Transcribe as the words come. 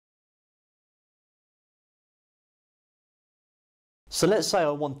So let's say I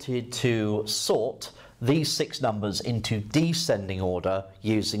wanted to sort these 6 numbers into descending order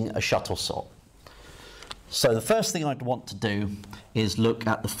using a shuttle sort. So the first thing I'd want to do is look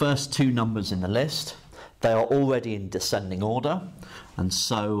at the first 2 numbers in the list. They are already in descending order, and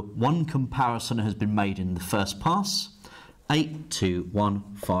so one comparison has been made in the first pass. 8, 2,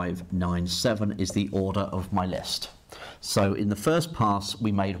 1, 5, 9, 7 is the order of my list. So in the first pass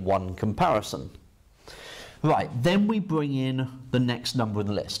we made one comparison. Right, then we bring in the next number in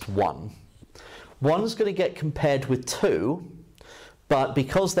the list, 1. 1 is going to get compared with 2, but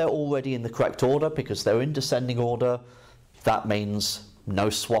because they're already in the correct order, because they're in descending order, that means no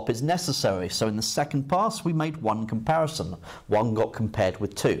swap is necessary. So in the second pass we made one comparison. 1 got compared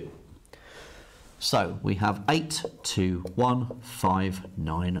with 2. So we have 8, 2, 1, 5,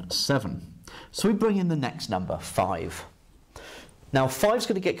 9, 7. So we bring in the next number, 5. Now 5 is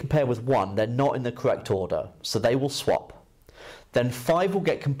going to get compared with 1, they're not in the correct order, so they will swap. Then 5 will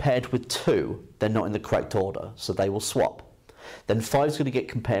get compared with 2, they're not in the correct order, so they will swap. Then 5 is going to get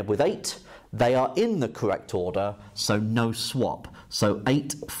compared with 8, they are in the correct order, so no swap. So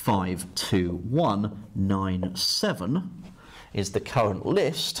 8, 5, 2, 1, 9, 7 is the current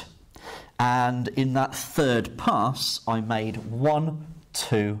list, and in that third pass I made 1,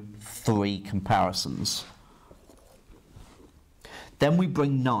 2, 3 comparisons. Then we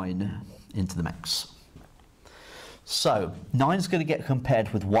bring 9 into the mix. So 9 is going to get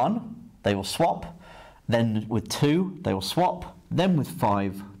compared with 1, they will swap. Then with 2, they will swap. Then with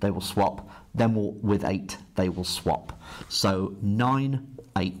 5, they will swap. Then with 8, they will swap. So 9,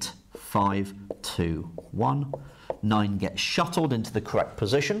 8, 5, 2, 1. 9 gets shuttled into the correct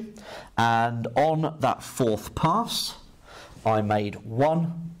position. And on that fourth pass, I made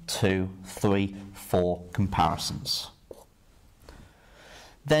 1, 2, 3, 4 comparisons.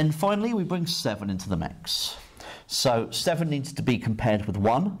 Then finally we bring 7 into the mix. So 7 needs to be compared with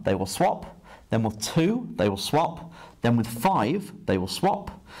 1, they will swap. Then with 2, they will swap. Then with 5, they will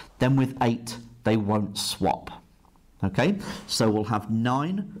swap. Then with 8, they won't swap. Okay, so we'll have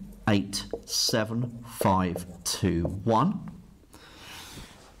 9, 8, 7, 5, 2, 1.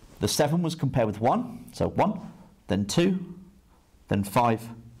 The 7 was compared with 1, so 1, then 2, then 5,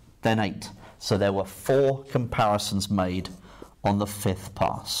 then 8. So there were 4 comparisons made on the 5th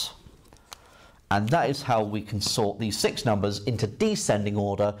pass. And that is how we can sort these 6 numbers into descending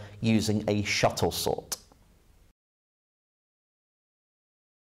order using a shuttle sort.